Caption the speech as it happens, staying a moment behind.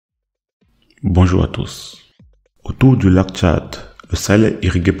Bonjour à tous. Autour du lac Tchad, le Sahel est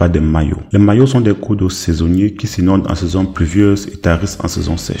irrigué par des maillots. Les maillots sont des cours d'eau saisonniers qui s'inondent en saison pluvieuse et tarissent en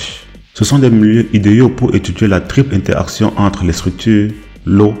saison sèche. Ce sont des milieux idéaux pour étudier la triple interaction entre les structures,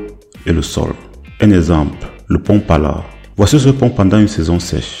 l'eau et le sol. Un exemple, le pont Pallard. Voici ce pont pendant une saison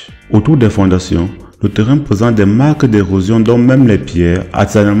sèche. Autour des fondations, le terrain présente des marques d'érosion dont même les pierres,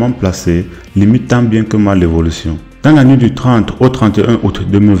 artisanellement placées, limitent tant bien que mal l'évolution. Dans la nuit du 30 au 31 août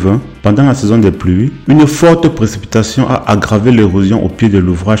 2020, pendant la saison des pluies, une forte précipitation a aggravé l'érosion au pied de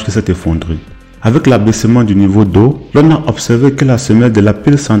l'ouvrage qui s'est effondré. Avec l'abaissement du niveau d'eau, l'on a observé que la semelle de la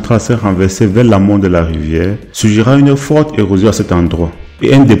pile centrale s'est renversée vers l'amont de la rivière, suggérant une forte érosion à cet endroit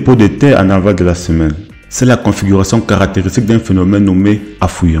et un dépôt de terre en aval de la semelle. C'est la configuration caractéristique d'un phénomène nommé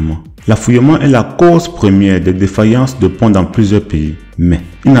affouillement. L'affouillement est la cause première des défaillances de ponts dans plusieurs pays, mais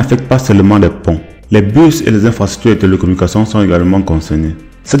il n'affecte pas seulement les ponts. Les bus et les infrastructures de télécommunications sont également concernés.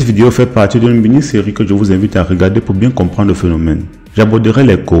 Cette vidéo fait partie d'une mini-série que je vous invite à regarder pour bien comprendre le phénomène. J'aborderai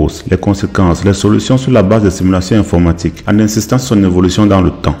les causes, les conséquences, les solutions sur la base des simulations informatiques en insistant sur son évolution dans le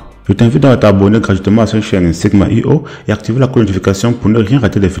temps. Je t'invite à t'abonner gratuitement à cette chaîne Sigma.io et activer la cloche de notification pour ne rien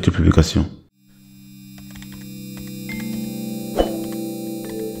rater des futures publications.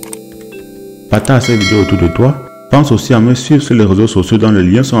 Partage cette vidéo autour de toi. Pense aussi à me suivre sur les réseaux sociaux dans les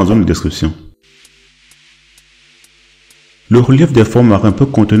liens sont en zone de description. Le relief des fonds marins peut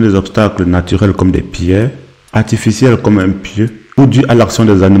contenir des obstacles naturels comme des pierres, artificiels comme un pieu, ou dus à l'action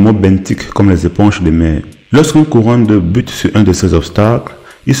des animaux benthiques comme les éponges de mer. Lorsqu'un courant d'eau bute sur un de ces obstacles,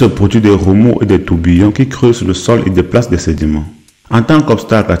 il se produit des remous et des tourbillons qui creusent le sol et déplacent des sédiments. En tant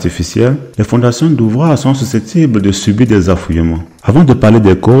qu'obstacle artificiel, les fondations d'ouvrages sont susceptibles de subir des affouillements. Avant de parler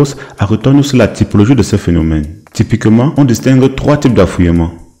des causes, arrêtons-nous sur la typologie de ces phénomènes. Typiquement, on distingue trois types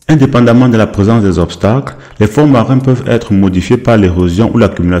d'affouillements. Indépendamment de la présence des obstacles, les fonds marins peuvent être modifiés par l'érosion ou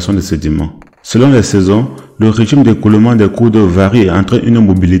l'accumulation de sédiments. Selon les saisons, le régime d'écoulement des cours d'eau varie et entraîne une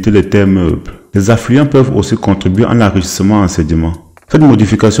mobilité de terre meuble. Les affluents peuvent aussi contribuer à l'enrichissement en sédiments. Cette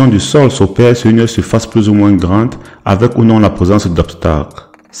modification du sol s'opère sur une surface plus ou moins grande avec ou non la présence d'obstacles.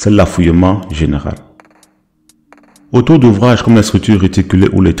 C'est l'affouillement général. Autour d'ouvrages comme les structures réticulées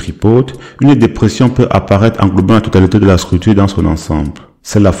ou les tripodes, une dépression peut apparaître englobant la totalité de la structure dans son ensemble.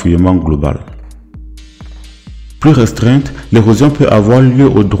 C'est l'affouillement global. Plus restreinte, l'érosion peut avoir lieu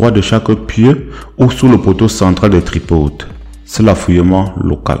au droit de chaque pieu ou sous le poteau central des tripodes. C'est l'affouillement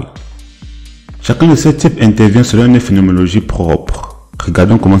local. Chacun de ces types intervient selon une phénoménologie propre.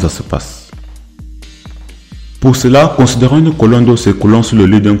 Regardons comment ça se passe. Pour cela, considérons une colonne d'eau s'écoulant sur le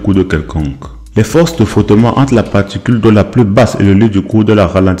lit d'un cours d'eau quelconque. Les forces de frottement entre la particule d'eau la plus basse et le lit du cours d'eau la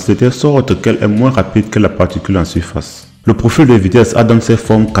ralentissent de telle sorte qu'elle est moins rapide que la particule en surface. Le profil de vitesse a donc ses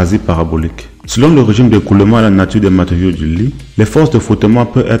formes quasi paraboliques. Selon le régime d'écoulement et la nature des matériaux du lit, les forces de frottement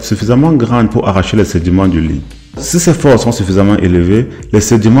peuvent être suffisamment grandes pour arracher les sédiments du lit. Si ces forces sont suffisamment élevées, les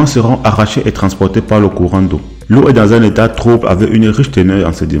sédiments seront arrachés et transportés par le courant d'eau. L'eau est dans un état trouble avec une riche teneur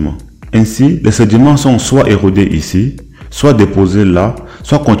en sédiments. Ainsi, les sédiments sont soit érodés ici, soit déposés là,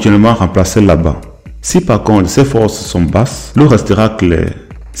 soit continuellement remplacés là-bas. Si par contre ces forces sont basses, l'eau restera claire.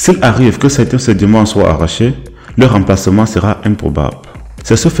 S'il arrive que certains sédiments soient arrachés, leur remplacement sera improbable.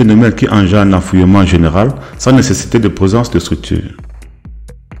 C'est ce phénomène qui engendre l'affouillement général sans nécessité de présence de structure.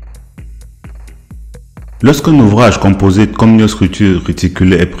 Lorsqu'un ouvrage composé comme une structure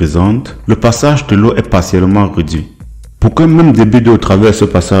réticulée est présente, le passage de l'eau est partiellement réduit. Pour qu'un même débit d'eau traverse ce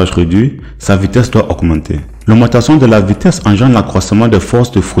passage réduit, sa vitesse doit augmenter. L'augmentation de la vitesse engendre l'accroissement des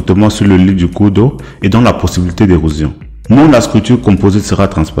forces de frottement sur le lit du cours d'eau et donc la possibilité d'érosion. Moins la structure composite sera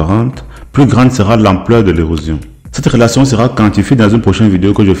transparente, plus grande sera l'ampleur de l'érosion. Cette relation sera quantifiée dans une prochaine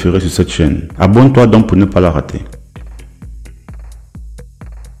vidéo que je ferai sur cette chaîne. Abonne-toi donc pour ne pas la rater.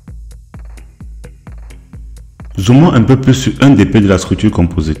 Zoomons un peu plus sur un des pieds de la structure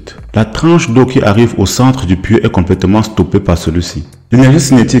composite. La tranche d'eau qui arrive au centre du puits est complètement stoppée par celui-ci. L'énergie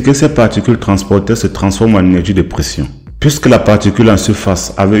cinétique que ces particules transportées se transforme en énergie de pression. Puisque la particule en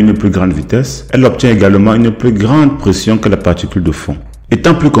surface avait une plus grande vitesse, elle obtient également une plus grande pression que la particule de fond.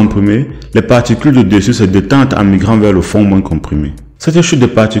 Étant plus comprimées, les particules de dessus se détendent en migrant vers le fond moins comprimé. Cette chute de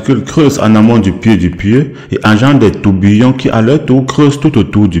particules creuse en amont du pieu et engendre des tourbillons qui à leur tour creusent tout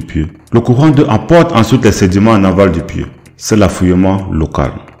autour du pieu. Le courant d'eau emporte ensuite les sédiments en aval du pieu. C'est l'affouillement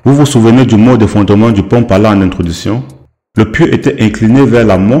local. Vous vous souvenez du mode d'effondrement du pont Pallard en introduction? Le pieu était incliné vers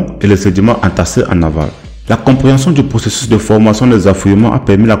l'amont et les sédiments entassés en aval. La compréhension du processus de formation des affouillements a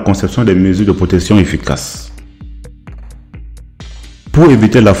permis la conception des mesures de protection efficaces. Pour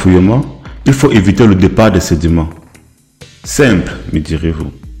éviter l'affouillement, il faut éviter le départ des sédiments. Simple, me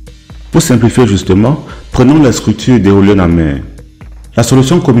direz-vous. Pour simplifier justement, prenons la structure d'éoliennes en mer. La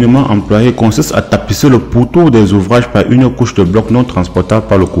solution communément employée consiste à tapisser le pourtour des ouvrages par une couche de blocs non transportables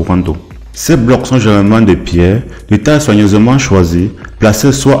par le courant d'eau. Ces blocs sont généralement de pierre, de taille soigneusement choisie,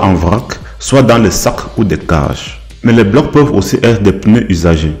 placés soit en vrac, soit dans des sacs ou des cages. Mais les blocs peuvent aussi être des pneus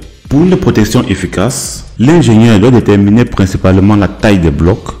usagés. Pour une protection efficace, l'ingénieur doit déterminer principalement la taille des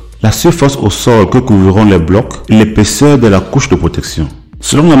blocs, la surface au sol que couvriront les blocs et l'épaisseur de la couche de protection.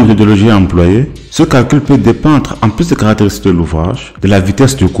 Selon la méthodologie employée, ce calcul peut dépendre en plus des caractéristiques de l'ouvrage, de la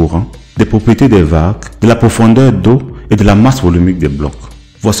vitesse du courant, des propriétés des vagues, de la profondeur d'eau et de la masse volumique des blocs.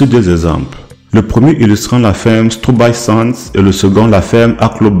 Voici deux exemples. Le premier illustrant la ferme Struby Sands et le second la ferme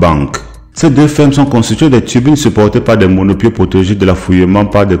Affouillement. Ces deux fermes sont constituées de turbines supportées par des monopieux protégés de l'affouillement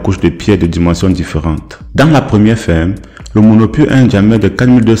par des couches de pierre de dimensions différentes. Dans la première ferme, le monopieux a un diamètre de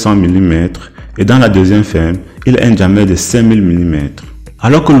 4200 mm et dans la deuxième ferme, il a un diamètre de 5000 mm.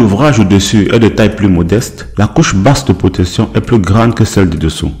 Alors que l'ouvrage au-dessus est de taille plus modeste, la couche basse de protection est plus grande que celle du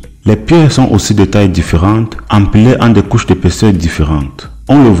dessous. Les pierres sont aussi de tailles différentes, empilées en des couches d'épaisseur différentes.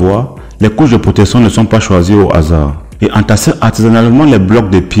 On le voit, les couches de protection ne sont pas choisies au hasard. Et entasser artisanalement les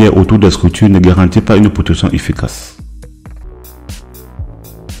blocs de pierre autour des structures ne garantit pas une protection efficace.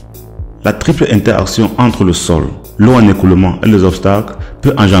 La triple interaction entre le sol, l'eau en écoulement et les obstacles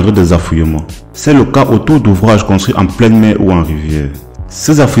peut engendrer des affouillements. C'est le cas autour d'ouvrages construits en pleine mer ou en rivière.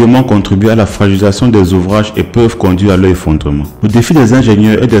 Ces affouillements contribuent à la fragilisation des ouvrages et peuvent conduire à leur effondrement. Le défi des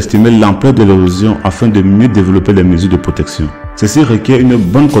ingénieurs est d'estimer l'ampleur de l'érosion afin de mieux développer les mesures de protection. Ceci requiert une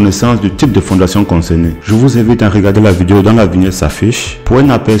bonne connaissance du type de fondation concernée. Je vous invite à regarder la vidéo dont la vignette s'affiche pour un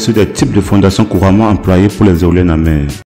aperçu des types de fondations couramment employées pour les éoliennes en mer.